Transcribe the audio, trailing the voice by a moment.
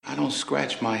don't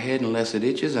scratch my head unless it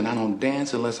itches, and I don't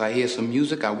dance unless I hear some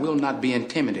music. I will not be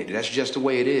intimidated. That's just the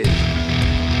way it is.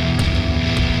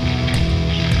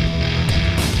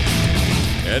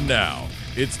 And now,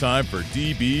 it's time for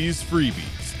DB's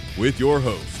Freebies with your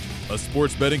host, a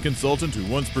sports betting consultant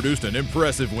who once produced an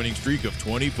impressive winning streak of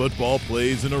 20 football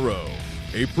plays in a row,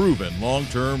 a proven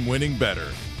long-term winning bettor.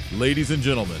 Ladies and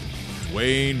gentlemen,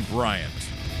 Dwayne Bryant.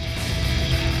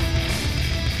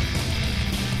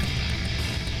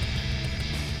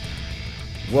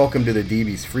 Welcome to the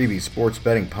DB's Freebies Sports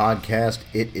Betting Podcast.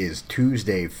 It is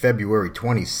Tuesday, February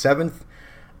 27th.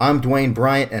 I'm Dwayne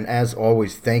Bryant, and as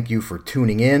always, thank you for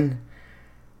tuning in.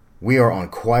 We are on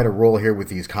quite a roll here with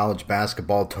these college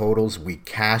basketball totals. We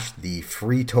cashed the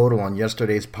free total on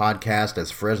yesterday's podcast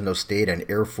as Fresno State and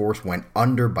Air Force went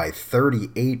under by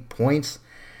 38 points.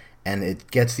 And it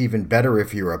gets even better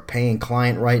if you're a paying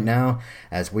client right now,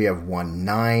 as we have won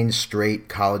 9 straight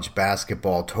college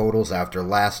basketball totals after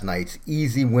last night's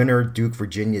easy winner, Duke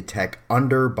Virginia Tech,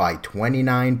 under by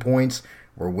 29 points.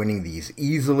 We're winning these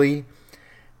easily.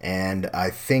 And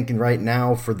I think right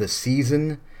now for the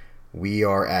season, we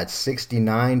are at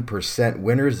 69%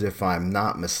 winners, if I'm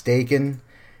not mistaken.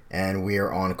 And we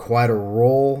are on quite a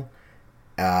roll.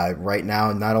 Right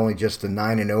now, not only just the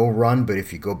 9-0 run, but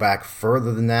if you go back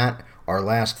further than that, our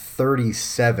last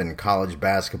 37 college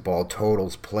basketball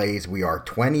totals plays, we are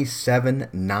 27,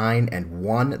 9, and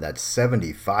 1. That's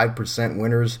 75%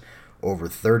 winners over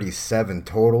 37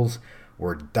 totals.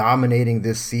 We're dominating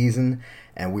this season,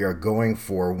 and we are going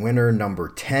for winner number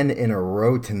 10 in a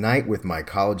row tonight with my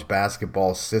college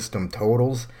basketball system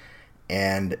totals.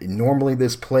 And normally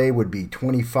this play would be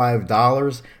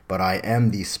 $25, but I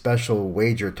am the special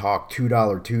Wager Talk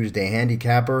 $2 Tuesday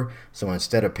handicapper. So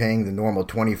instead of paying the normal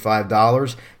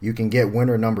 $25, you can get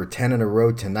winner number 10 in a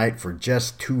row tonight for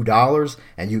just $2,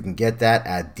 and you can get that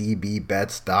at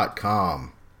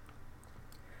dbbets.com.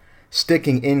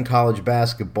 Sticking in college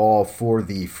basketball for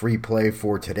the free play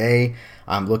for today,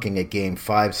 I'm looking at game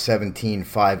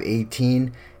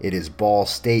 517-518. It is Ball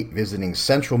State visiting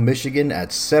Central Michigan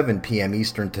at 7 p.m.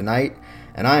 Eastern tonight,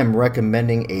 and I am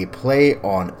recommending a play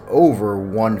on over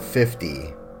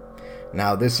 150.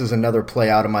 Now, this is another play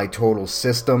out of my total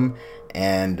system,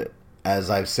 and as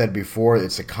I've said before,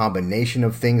 it's a combination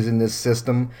of things in this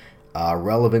system,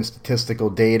 relevant statistical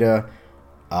data,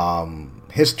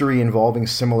 history involving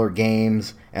similar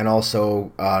games, and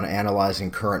also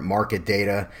analyzing current market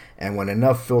data. And when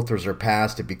enough filters are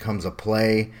passed, it becomes a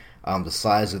play. The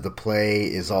size of the play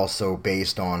is also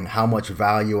based on how much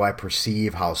value I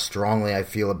perceive, how strongly I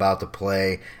feel about the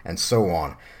play, and so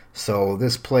on. So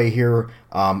this play here,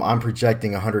 I'm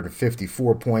projecting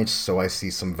 154 points, so I see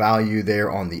some value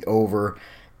there on the over.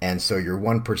 And so your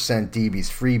 1% DB's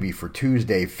freebie for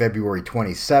Tuesday, February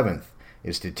 27th,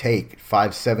 is to take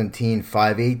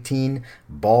 517-518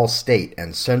 Ball State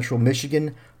and Central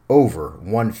Michigan over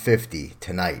 150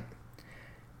 tonight.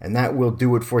 And that will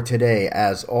do it for today.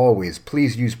 As always,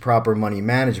 please use proper money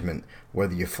management.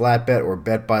 Whether you flat bet or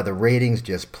bet by the ratings,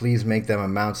 just please make them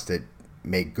amounts that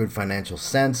make good financial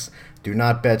sense. Do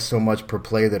not bet so much per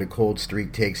play that a cold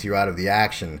streak takes you out of the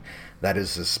action. That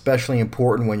is especially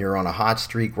important when you're on a hot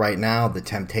streak right now. The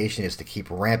temptation is to keep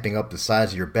ramping up the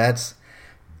size of your bets.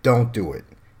 Don't do it.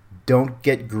 Don't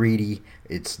get greedy.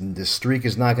 The streak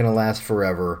is not going to last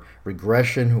forever.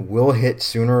 Regression will hit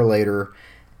sooner or later,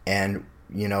 and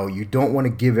you don't want to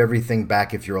give everything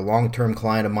back. If you're a long-term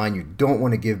client of mine, you don't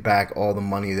want to give back all the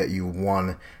money that you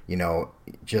won,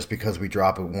 just because we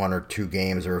drop one or two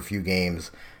games or a few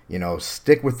games.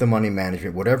 Stick with the money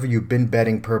management. Whatever you've been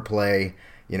betting per play,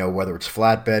 whether it's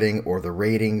flat betting or the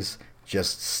ratings,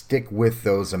 just stick with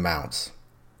those amounts.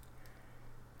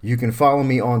 You can follow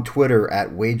me on Twitter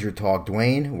at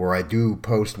WagerTalkDwayne, where I do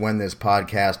post when this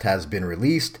podcast has been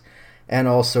released, and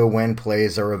also when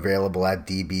plays are available at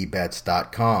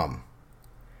dbbets.com.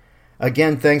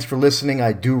 Again, thanks for listening.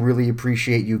 I do really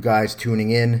appreciate you guys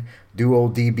tuning in. Do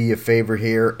old DB a favor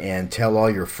here and tell all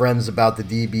your friends about the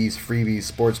DB's Freebies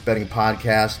Sports Betting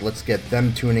Podcast. Let's get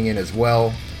them tuning in as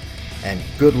well. And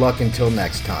good luck until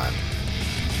next time.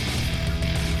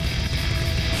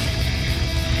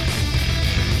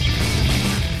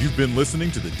 You've been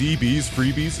listening to the DB's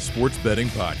Freebies Sports Betting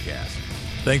Podcast.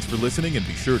 Thanks for listening, and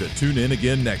be sure to tune in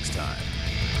again next time.